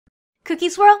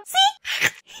Cookieswirlc, see?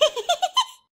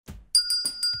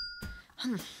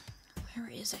 Where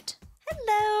is it?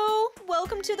 Hello!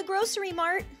 Welcome to the grocery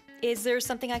mart. Is there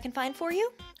something I can find for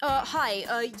you?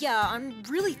 Hi. Yeah, I'm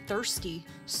really thirsty.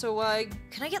 So,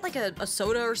 can I get like a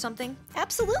soda or something?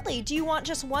 Absolutely. Do you want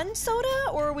just one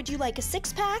soda, or would you like a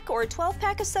 6-pack or a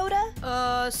 12-pack of soda?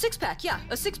 6-pack, yeah.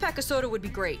 A 6-pack of soda would be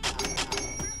great.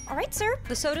 All right, sir.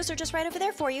 The sodas are just right over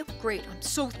there for you. Great. I'm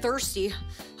so thirsty.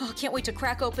 Oh, can't wait to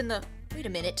crack open the... Wait a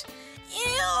minute. Ew!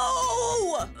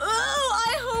 Oh,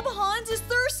 I hope Hans is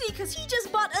thirsty because he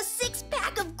just bought a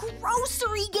 6-pack of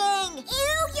Grossery Gang.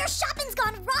 Ew, your shopping's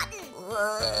gone rotten.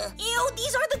 Ew,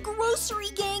 these are the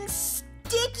Grossery Gang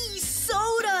sticky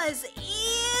sodas.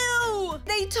 Ew!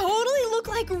 They totally look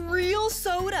like real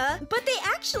soda, but they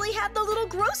actually have the little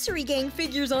Grossery Gang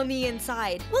figures on the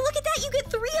inside. Well, look at that. You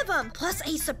get 3 of them, plus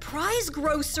a surprise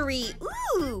grocery.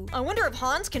 Ooh! I wonder if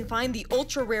Hans can find the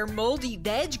ultra-rare moldy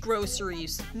veg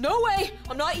groceries. No way!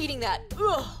 I'm not eating that.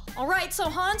 Ugh. All right, so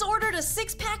Hans ordered a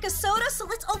 6-pack of soda, so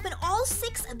let's open all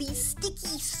 6 of these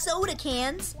sticky soda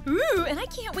cans. Ooh, and I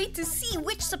can't wait to see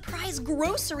which surprise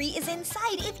grocery is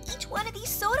inside of each one of these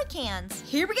soda cans.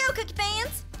 Here we go, cookie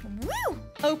fans. Woo!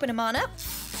 Open them on up.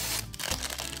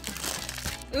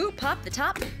 Ooh, pop the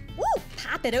top. Woo!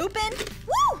 Pop it open.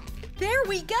 Woo! There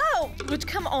we go! Which,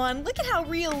 come on, look at how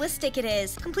realistic it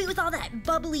is. Complete with all that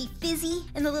bubbly fizzy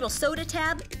and the little soda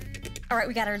tab. All right,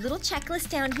 we got our little checklist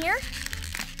down here.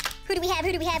 Who do we have?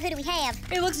 Who do we have? Who do we have?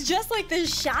 It looks just like the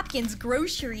Shopkins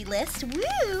grocery list.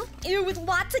 Woo! Ew, with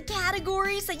lots of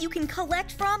categories that you can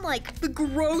collect from, like the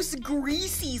gross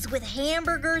greasies with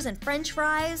hamburgers and french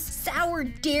fries, sour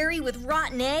dairy with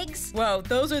rotten eggs. Whoa,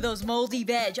 those are those moldy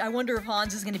veg. I wonder if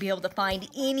Hans is going to be able to find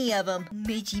any of them.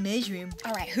 Muchy mushroom.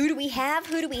 All right, who do we have?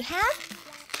 Who do we have?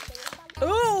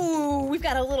 Ooh, we've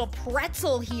got a little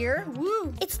pretzel here.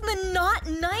 Woo. It's the not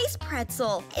nice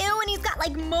pretzel. Ew, and he's got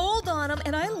like mold on him,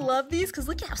 and I love these because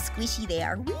look at how squishy they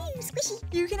are. Woo, squishy.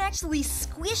 You can actually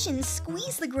squish and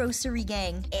squeeze the Grossery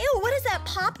Gang. Ew, what is that,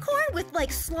 popcorn with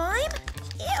like slime?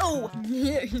 Ew.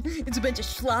 It's a bunch of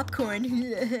slopcorn.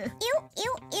 Ew,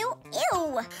 ew, ew,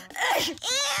 ew.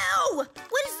 Ew!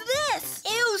 What is this?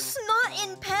 Ew, snot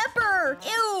and pepper.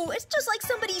 Ew, it's just like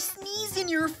somebody sneezed in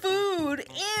your food.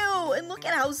 Ew, and look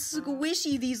at how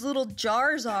squishy these little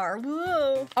jars are.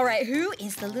 Whoa. All right, who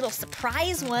is the little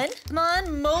surprise one? Come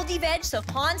on, moldy veg, so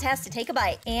Hans has to take a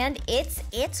bite. And it's,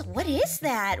 what is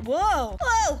that? Whoa.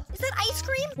 Whoa, is that ice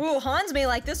cream? Whoa, Hans may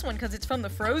like this one because it's from the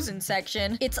frozen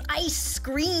section. It's ice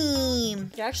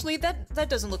cream. Actually, that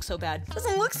doesn't look so bad.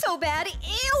 Doesn't look so bad.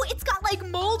 Ew, it's got like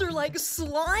mold or like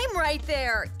slime right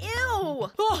there. Ew.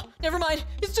 Oh, never mind.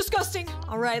 It's disgusting.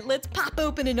 All right, let's pop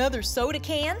open another soda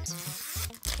can.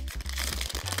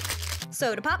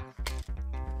 Soda pop.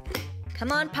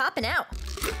 Come on, popping out.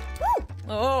 Woo.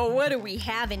 Oh, what do we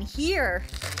have in here?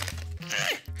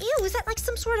 Ew, is that like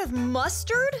some sort of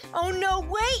mustard? Oh, no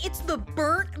way, it's the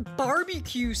burnt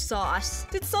barbecue sauce.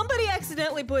 Did somebody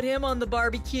accidentally put him on the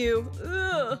barbecue?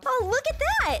 Ugh. Oh, look at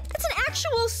that. It's an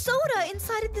actual soda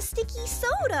inside of the sticky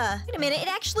soda. Wait a minute, it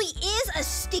actually is a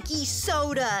sticky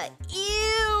soda.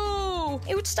 Ew.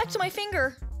 It stuck to my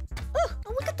finger. Oh,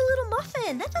 look at the little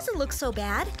muffin. That doesn't look so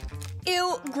bad.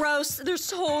 Ew, gross. There's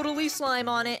totally slime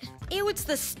on it. Ew, it's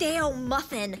the stale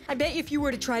muffin. I bet if you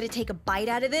were to try to take a bite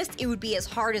out of this, it would be as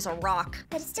hard as a rock.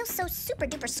 But it's still so super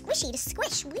duper squishy to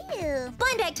squish. Woo.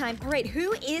 Blind bag time. All right,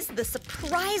 who is the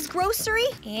surprise grocery?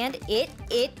 And it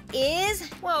is...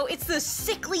 Whoa, it's the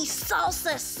sickly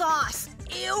salsa sauce.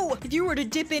 Ew! If you were to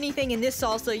dip anything in this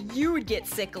salsa, you would get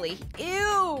sickly.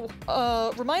 Ew!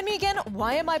 Remind me again,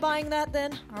 why am I buying that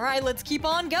then? All right, let's keep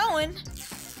on going.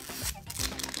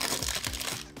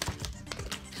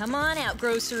 Come on out,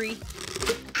 grocery.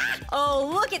 Oh,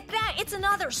 look at that! It's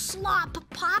another slop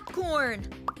popcorn.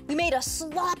 We made a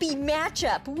sloppy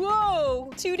matchup.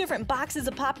 Whoa! 2 different boxes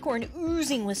of popcorn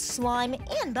oozing with slime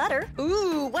and butter.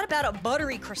 Ooh, what about a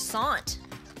buttery croissant?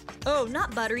 Oh,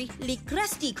 not buttery, le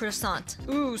crusty croissant.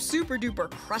 Ooh, super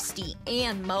duper crusty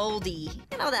and moldy.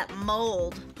 You know that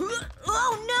mold.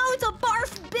 Oh no, it's a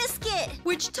barf biscuit!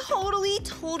 Which totally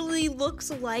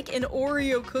looks like an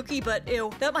Oreo cookie, but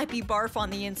ew, that might be barf on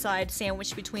the inside,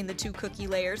 sandwiched between the 2 cookie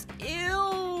layers.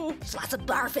 Ew! There's lots of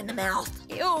barf in the mouth.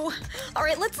 Ew. All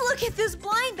right, let's look at this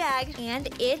blind bag. And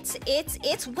it's,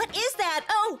 what is that?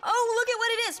 Oh, look at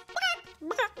what it is.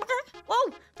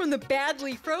 Whoa, from the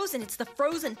badly frozen, it's the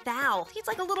frozen fowl. It's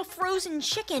like a little frozen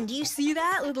chicken. Do you see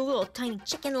that? With the little tiny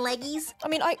chicken leggies. I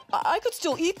mean, I could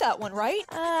still eat that one, right?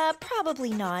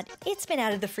 Probably not. It's been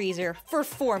out of the freezer for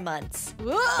 4 months.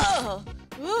 Whoa!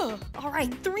 Whoa. All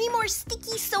right, 3 more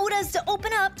sticky sodas to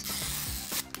open up.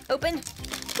 Open.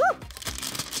 Woo!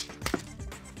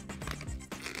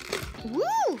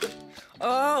 Woo!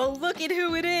 Oh, look at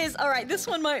who it is. All right, this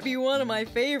one might be one of my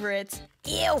favorites.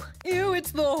 Ew. Ew,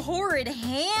 it's the horrid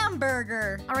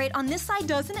hamburger. All right, on this side,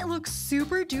 doesn't it look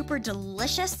super duper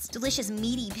delicious? Delicious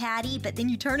meaty patty, but then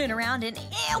you turn it around and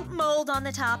ew, mold on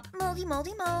the top. Moldy,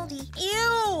 moldy, moldy.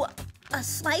 Ew. A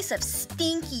slice of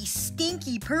stinky,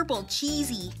 stinky purple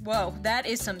cheesy. Whoa, that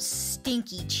is some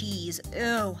stinky cheese.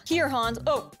 Ew. Here, Hans.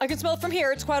 Oh, I can smell it from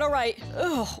here. It's quite all right.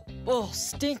 Oh,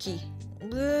 stinky.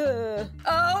 Ugh.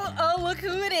 Oh, look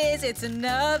who it is. It's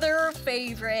another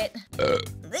favorite.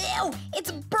 Ew,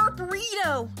 it's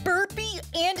Burp-rito. Burpy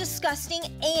and disgusting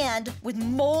and with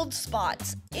mold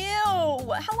spots. Ew,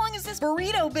 how long has this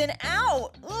burrito been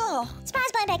out? Ugh.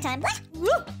 Surprise blind bag time. Woo.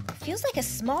 Feels like a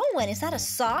small one. Is that a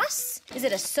sauce? Is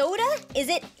it a soda? It's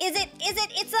a...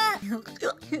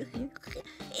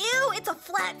 Ew, it's a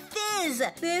flat fizz.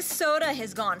 This soda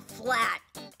has gone flat.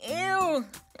 Ew.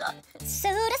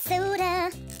 Soda,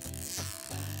 soda.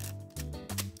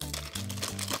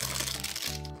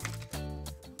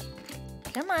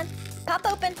 Come on.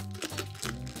 Pop open.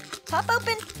 Pop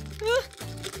open.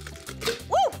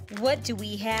 Woo! What do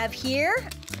we have here?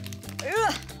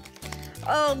 Ugh.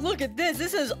 Oh, look at this.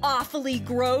 This is awfully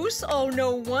gross. Oh,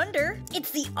 no wonder. It's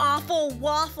the awful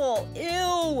waffle.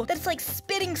 Ew. That's like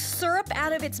spitting syrup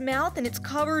out of its mouth and it's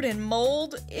covered in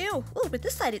mold. Ew. Ooh, but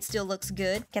this side it still looks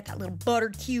good. Got that little butter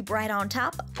cube right on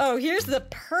top. Oh, here's the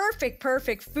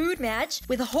perfect food match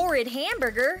with a horrid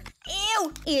hamburger.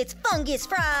 Ew. It's fungus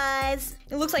fries.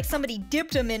 It looks like somebody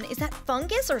dipped them in. Is that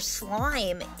fungus or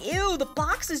slime? Ew, the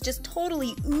box is just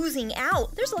totally oozing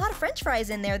out. There's a lot of French fries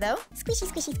in there, though.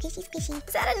 Squishy, squishy, squishy, squishy.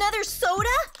 Is that another soda?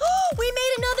 Oh, we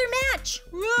made another match.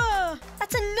 Whoa.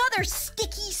 That's another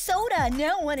sticky soda.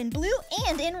 Now one in blue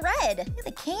and in red. Look at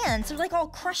the cans. They're like all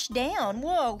crushed down.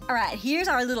 Whoa. All right, here's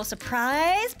our little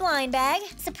surprise blind bag.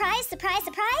 Surprise, surprise,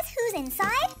 surprise. Who's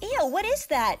inside? Ew, what is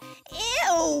that?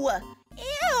 Ew.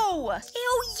 Ew!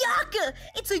 Ew, yuck!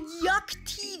 It's a Yuck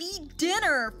TV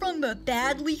dinner from the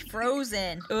Badly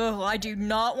Frozen. Ugh, I do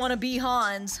not want to be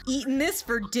Hans. Eating this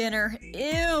for dinner. Ew!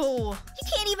 You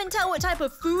can't even tell what type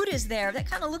of food is there. That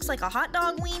kind of looks like a hot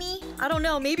dog weenie. I don't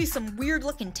know, maybe some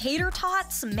weird-looking tater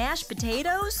tots, some mashed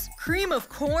potatoes, cream of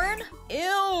corn.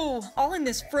 Ew! All in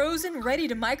this frozen,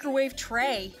 ready-to-microwave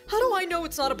tray. How do I know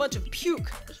it's not a bunch of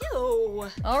puke? Ew!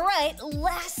 All right,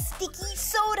 last sticky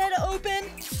soda to open.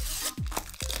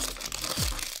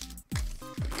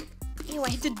 Ew, I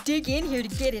had to dig in here to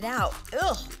get it out.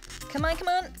 Ugh. Come on, come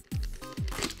on.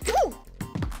 Woo!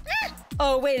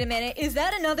 Oh, wait a minute. Is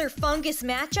that another fungus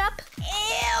matchup?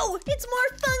 Ew! It's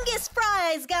more fungus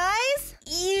fries, guys!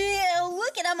 Ew,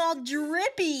 look at them all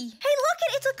drippy. Hey, look,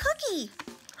 it's a cookie.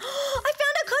 I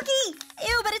found a cookie!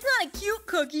 Ew, but it's not a cute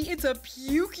cookie. It's a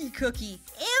pukey cookie.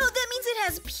 Ew, that means it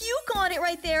has puke on it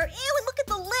right there. Ew, and look at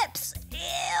the lips.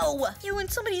 Ew! Ew,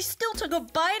 and somebody still took a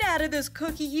bite out of this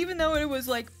cookie even though it was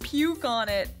like puke on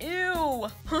it. Ew!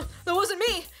 That wasn't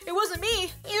me! It wasn't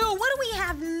me! Ew, what do we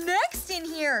have next in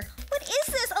here? What is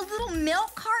this? A little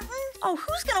milk carton? Oh,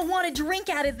 who's gonna want to drink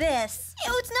out of this?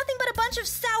 Ew, it's nothing but a bunch of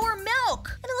sour milk.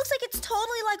 And it looks like it's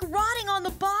totally like rotting on the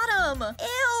bottom.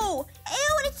 Ew!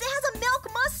 Ew, and it has a milk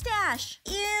mustache.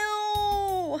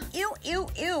 Ew! Ew, ew,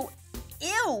 ew.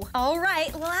 Ew. All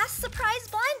right, last surprise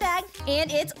blind bag.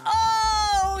 And it's,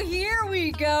 oh, here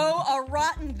we go, a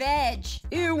rotten veg.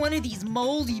 Ew, one of these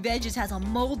moldy veggies has a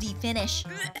moldy finish.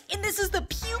 And this is the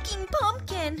puking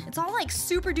pumpkin. It's all like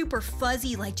super duper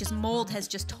fuzzy, like just mold has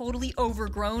just totally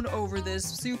overgrown over this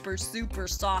super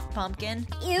soft pumpkin.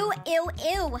 Ew, ew,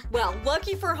 ew. Well,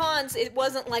 lucky for Hans, it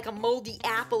wasn't like a moldy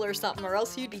apple or something, or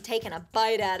else he'd be taking a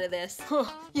bite out of this.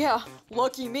 Yeah,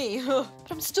 lucky me. But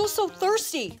I'm still so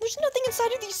thirsty. There's nothing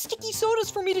inside of these sticky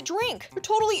sodas for me to drink. They're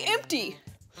totally empty.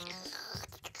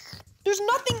 There's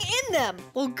nothing in them.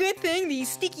 Well, good thing these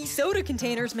sticky soda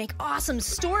containers make awesome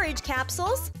storage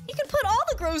capsules. You can put all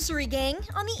the Grossery Gang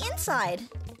on the inside.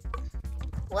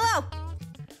 Whoa.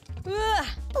 Ugh.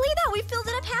 Look at that, we filled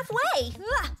it up halfway.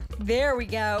 Ugh. There we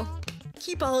go.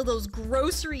 Keep all of those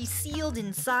groceries sealed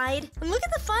inside. And look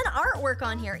at the fun artwork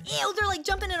on here. Ew, they're like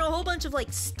jumping in a whole bunch of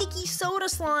like sticky soda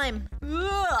slime.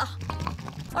 Ugh.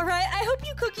 All right, I hope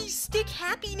you cookies stick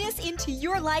happiness into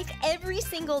your life every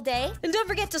single day. And don't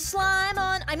forget to slide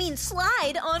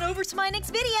on over to my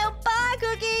next video. Bye,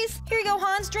 cookies. Here you go,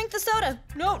 Hans, drink the soda.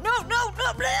 No.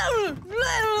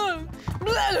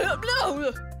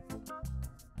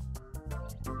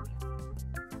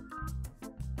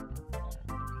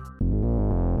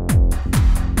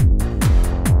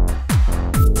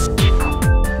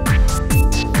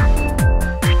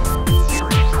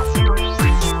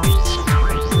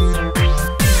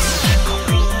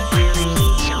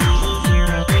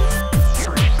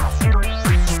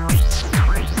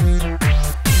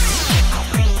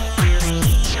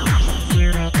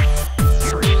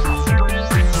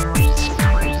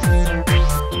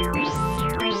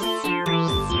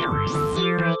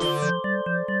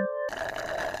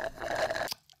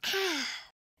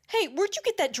 Hey, where'd you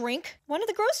get that drink? One of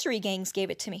the Grossery Gangs gave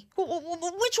it to me.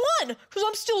 Which one? Because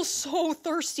I'm still so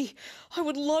thirsty. I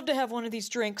would love to have one of these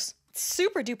drinks. It's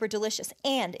super duper delicious,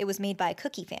 and it was made by a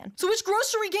cookie fan. So which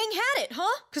Grossery Gang had it,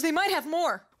 huh? Because they might have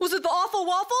more. Was it the Awful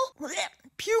Waffle?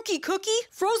 Pukey Cookie?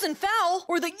 Frozen Fowl?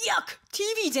 Or the Yuck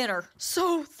TV Dinner?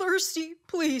 So thirsty.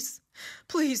 Please,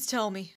 please tell me.